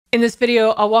In this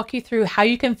video, I'll walk you through how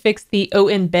you can fix the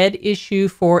embed issue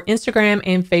for Instagram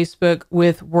and Facebook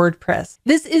with WordPress.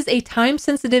 This is a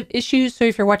time-sensitive issue, so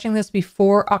if you're watching this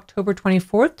before October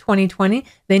 24th, 2020,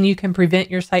 then you can prevent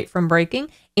your site from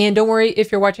breaking. And don't worry, if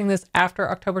you're watching this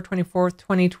after October 24th,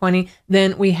 2020,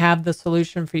 then we have the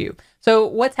solution for you. So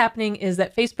what's happening is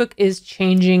that Facebook is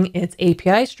changing its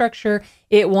API structure.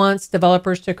 It wants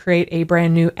developers to create a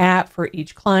brand new app for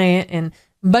each client and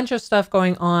bunch of stuff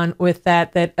going on with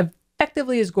that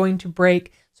effectively is going to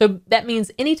break. So that means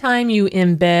anytime you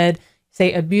embed,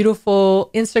 say, a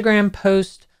beautiful Instagram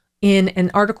post in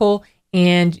an article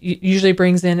and usually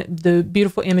brings in the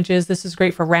beautiful images, this is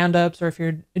great for roundups or if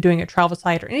you're doing a travel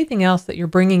site or anything else that you're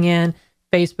bringing in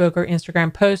Facebook or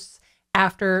Instagram posts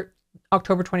after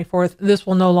October 24th, this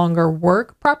will no longer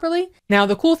work properly. Now,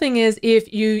 the cool thing is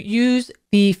if you use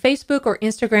the Facebook or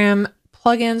Instagram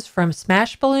plugins from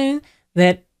Smashballoon,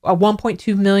 that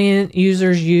 1.2 million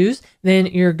users use, then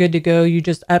you're good to go. You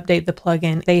just update the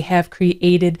plugin. They have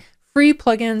created free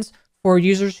plugins for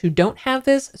users who don't have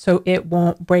this, so it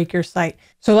won't break your site.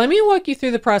 So let me walk you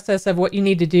through the process of what you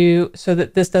need to do so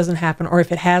that this doesn't happen, or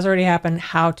if it has already happened,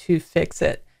 how to fix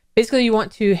it. Basically, you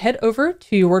want to head over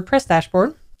to your WordPress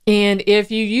dashboard. And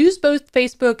if you use both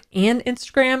Facebook and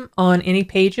Instagram on any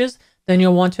pages, then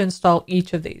you'll want to install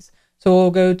each of these. So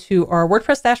we'll go to our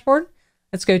WordPress dashboard.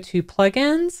 Let's go to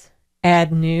plugins,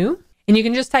 add new, and you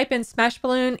can just type in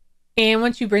Smashballoon. And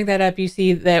once you bring that up, you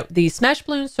see that the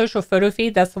Smashballoon social photo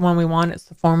feed, that's the one we want. It's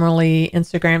the formerly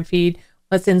Instagram feed.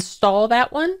 Let's install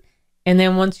that one. And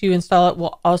then once you install it,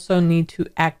 we'll also need to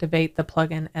activate the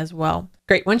plugin as well.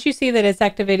 Great. Once you see that it's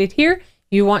activated here,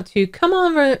 you want to come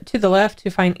over to the left to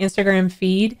find Instagram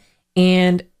feed.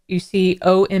 And you see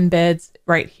embeds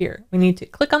right here. We need to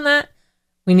click on that.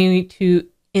 We need to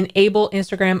enable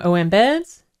Instagram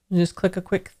embeds. Just click a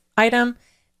quick item.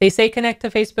 They say connect to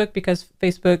Facebook because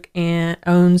Facebook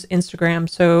owns Instagram,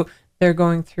 so they're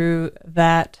going through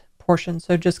that portion.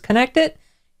 So just connect it.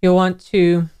 You'll want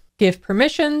to give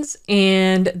permissions,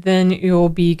 and then you'll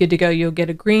be good to go. You'll get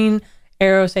a green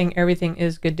arrow saying everything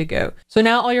is good to go. So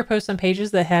now all your posts and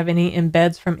pages that have any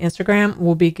embeds from Instagram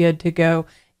will be good to go.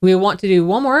 We want to do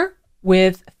one more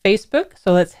with Facebook.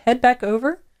 So let's head back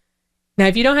over. Now,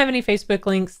 if you don't have any Facebook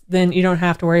links, then you don't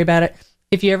have to worry about it.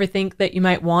 If you ever think that you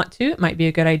might want to, it might be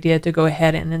a good idea to go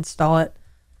ahead and install it.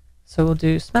 So we'll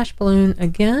do Smashballoon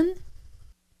again.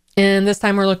 And this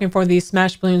time we're looking for the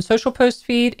Smashballoon social post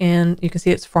feed, and you can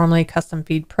see it's formerly Custom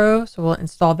Feed Pro. So we'll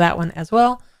install that one as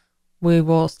well. We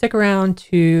will stick around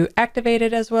to activate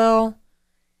it as well.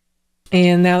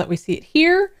 And now that we see it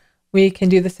here, we can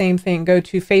do the same thing. Go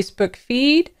to Facebook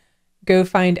feed, go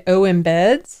find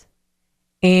embeds,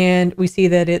 and we see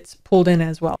that it's pulled in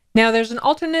as well. Now there's an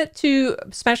alternate to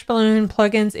Smashballoon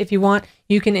plugins. If you want,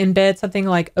 you can embed something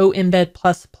like embed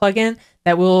plus plugin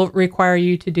that will require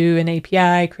you to do an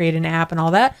API, create an app and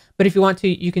all that. But if you want to,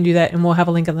 you can do that. And we'll have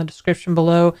a link in the description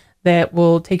below that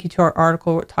will take you to our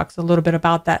article where it talks a little bit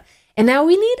about that. And now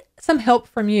we need some help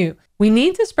from you. We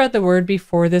need to spread the word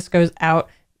before this goes out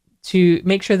to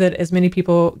make sure that as many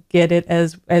people get it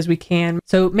as we can.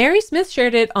 So Mary Smith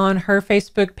shared it on her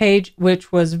Facebook page,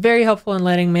 which was very helpful in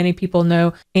letting many people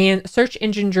know. And Search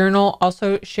Engine Journal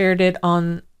also shared it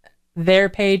on their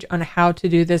page on how to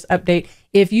do this update.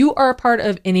 If you are a part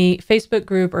of any Facebook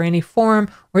group or any forum,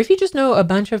 or if you just know a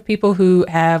bunch of people who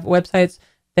have websites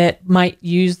that might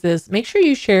use this, make sure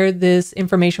you share this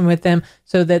information with them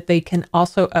so that they can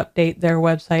also update their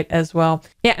website as well.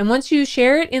 Yeah, and once you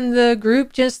share it in the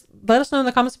group, just let us know in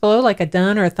the comments below, like a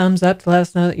done or a thumbs up to let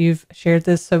us know that you've shared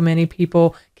this so many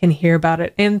people can hear about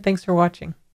it. And thanks for watching.